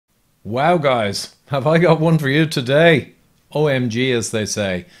Wow, guys, have I got one for you today? OMG, as they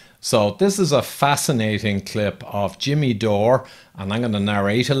say. So, this is a fascinating clip of Jimmy Dore, and I'm going to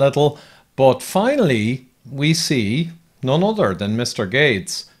narrate a little. But finally, we see none other than Mr.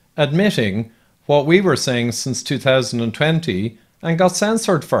 Gates admitting what we were saying since 2020 and got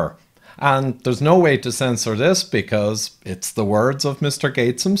censored for. And there's no way to censor this because it's the words of Mr.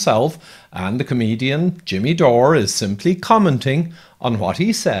 Gates himself, and the comedian Jimmy Dore is simply commenting on what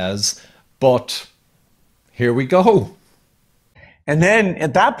he says. But here we go. And then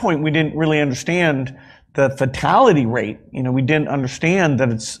at that point, we didn't really understand the fatality rate. We didn't understand that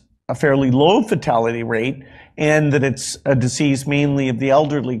it's a fairly low fatality rate and that it's a disease mainly of the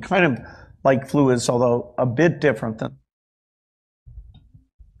elderly, kind of like flu is, although a bit different than.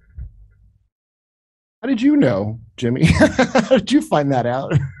 How did you know, Jimmy? How did you find that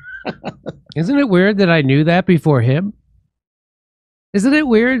out? Isn't it weird that I knew that before him? Isn't it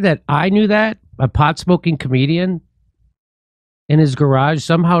weird that I knew that? A pot-smoking comedian in his garage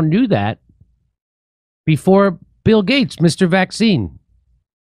somehow knew that before Bill Gates, Mr. Vaccine.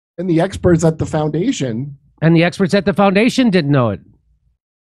 And the experts at the foundation. And the experts at the foundation didn't know it.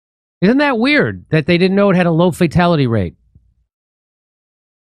 Isn't that weird that they didn't know it had a low fatality rate?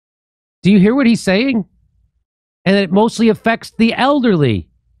 Do you hear what he's saying? And it mostly affects the elderly.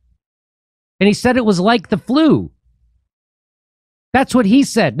 And he said it was like the flu. That's what he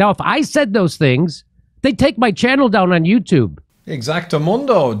said. Now, if I said those things, they'd take my channel down on YouTube.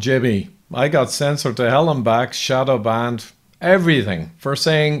 Exactamundo, Jimmy. I got censored to hell and back, shadow banned, everything for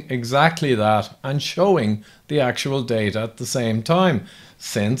saying exactly that and showing the actual data at the same time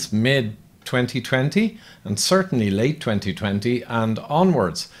since mid 2020 and certainly late 2020 and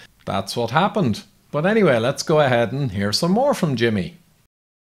onwards. That's what happened. But anyway, let's go ahead and hear some more from Jimmy.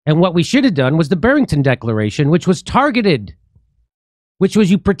 And what we should have done was the Barrington Declaration, which was targeted, which was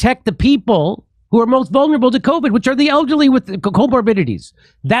you protect the people who are most vulnerable to COVID, which are the elderly with comorbidities.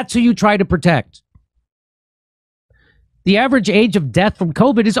 That's who you try to protect. The average age of death from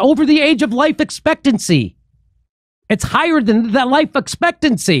COVID is over the age of life expectancy. It's higher than the life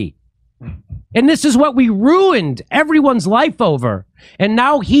expectancy. And this is what we ruined everyone's life over. And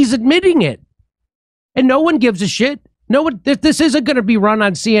now he's admitting it. And no one gives a shit. No one, this isn't going to be run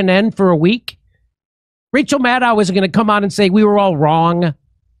on CNN for a week. Rachel Maddow isn't going to come on and say we were all wrong.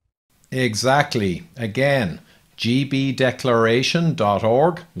 Exactly. Again,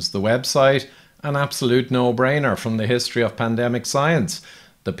 gbdeclaration.org was the website. An absolute no-brainer from the history of pandemic science.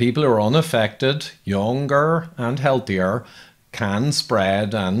 The people who are unaffected, younger and healthier, can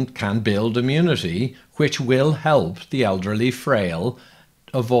spread and can build immunity, which will help the elderly frail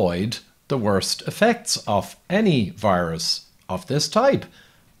avoid the worst effects of any virus of this type.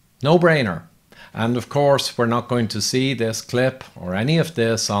 No-brainer. And of course, we're not going to see this clip or any of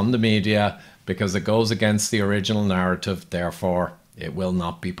this on the media because it goes against the original narrative. Therefore, it will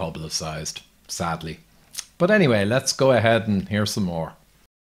not be publicized, sadly. But anyway, let's go ahead and hear some more.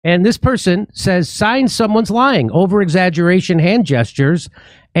 And this person says, signs someone's lying, over-exaggeration hand gestures,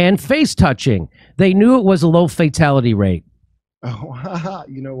 and face touching. They knew it was a low fatality rate. Oh,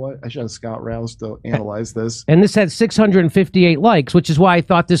 you know what? I should have Scott Rouse to analyze this. And this had 658 likes, which is why I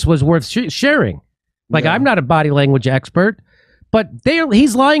thought this was worth sharing. Like, yeah. I'm not a body language expert, but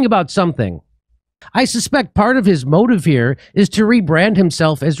he's lying about something. I suspect part of his motive here is to rebrand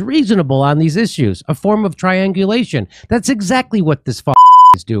himself as reasonable on these issues, a form of triangulation. That's exactly what this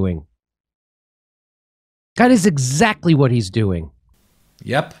is doing. That is exactly what he's doing.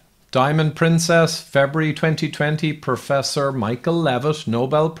 Yep. Diamond Princess, February 2020, Professor Michael Levitt,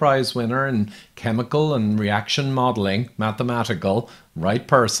 Nobel Prize winner in chemical and reaction modeling, mathematical, right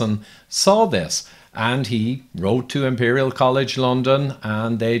person, saw this. And he wrote to Imperial College London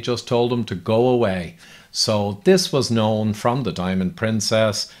and they just told him to go away. So this was known from the Diamond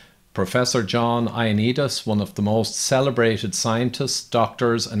Princess. Professor John Ioannidis, one of the most celebrated scientists,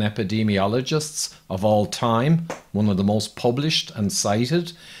 doctors and epidemiologists of all time, one of the most published and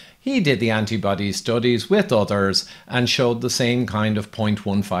cited, he did the antibody studies with others and showed the same kind of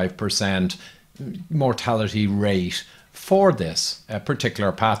 0.15% mortality rate for this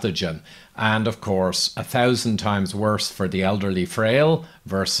particular pathogen. And of course, 1,000 times worse for the elderly frail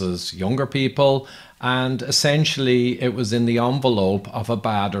versus younger people. And essentially, it was in the envelope of a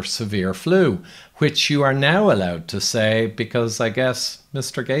bad or severe flu, which you are now allowed to say because I guess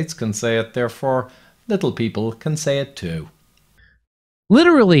Mr. Gates can say it, therefore little people can say it too.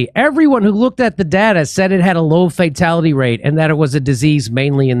 Literally, everyone who looked at the data said it had a low fatality rate and that it was a disease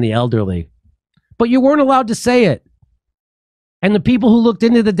mainly in the elderly. But you weren't allowed to say it. And the people who looked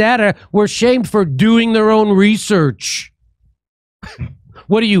into the data were shamed for doing their own research.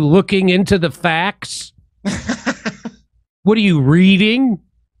 What are you looking into the facts? What are you reading?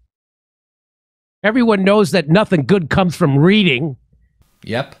 Everyone knows that nothing good comes from reading.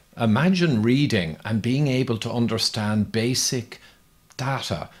 Yep. Imagine reading and being able to understand basic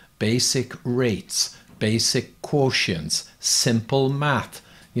data, basic rates, basic quotients, simple math.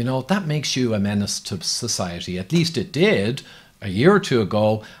 You know, that makes you a menace to society. At least it did a year or two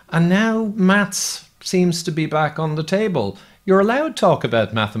ago. And now maths seems to be back on the table. You're allowed to talk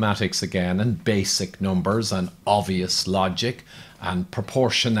about mathematics again, and basic numbers and obvious logic, and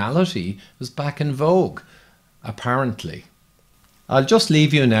proportionality is back in vogue, apparently. I'll just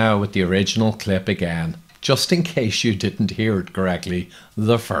leave you now with the original clip again, just in case you didn't hear it correctly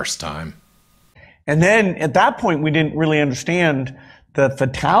the first time. And then at that point, we didn't really understand the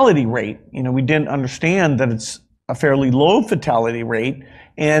fatality rate. You know, we didn't understand that it's a fairly low fatality rate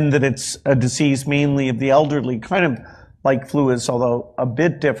and that it's a disease mainly of the elderly, kind of like flu is, although a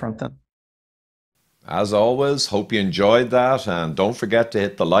bit different than. As always, hope you enjoyed that, and don't forget to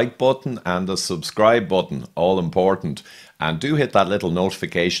hit the like button and the subscribe button, all important. And do hit that little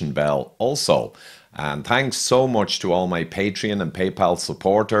notification bell also. And thanks so much to all my Patreon and PayPal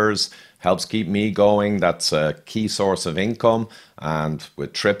supporters. Helps keep me going. That's a key source of income. And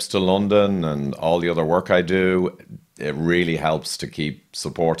with trips to London and all the other work I do, it really helps to keep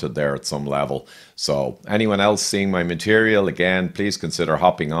supported there at some level. So anyone else seeing my material, again, please consider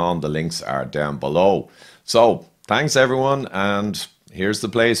hopping on. The links are down below. So thanks everyone, and here's the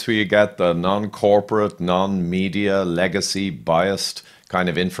place where you get the non-corporate, non-media, legacy biased kind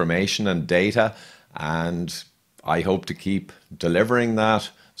of information and data. And I hope to keep delivering that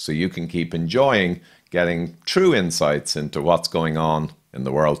so you can keep enjoying getting true insights into what's going on in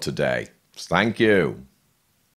the world today. Thank you.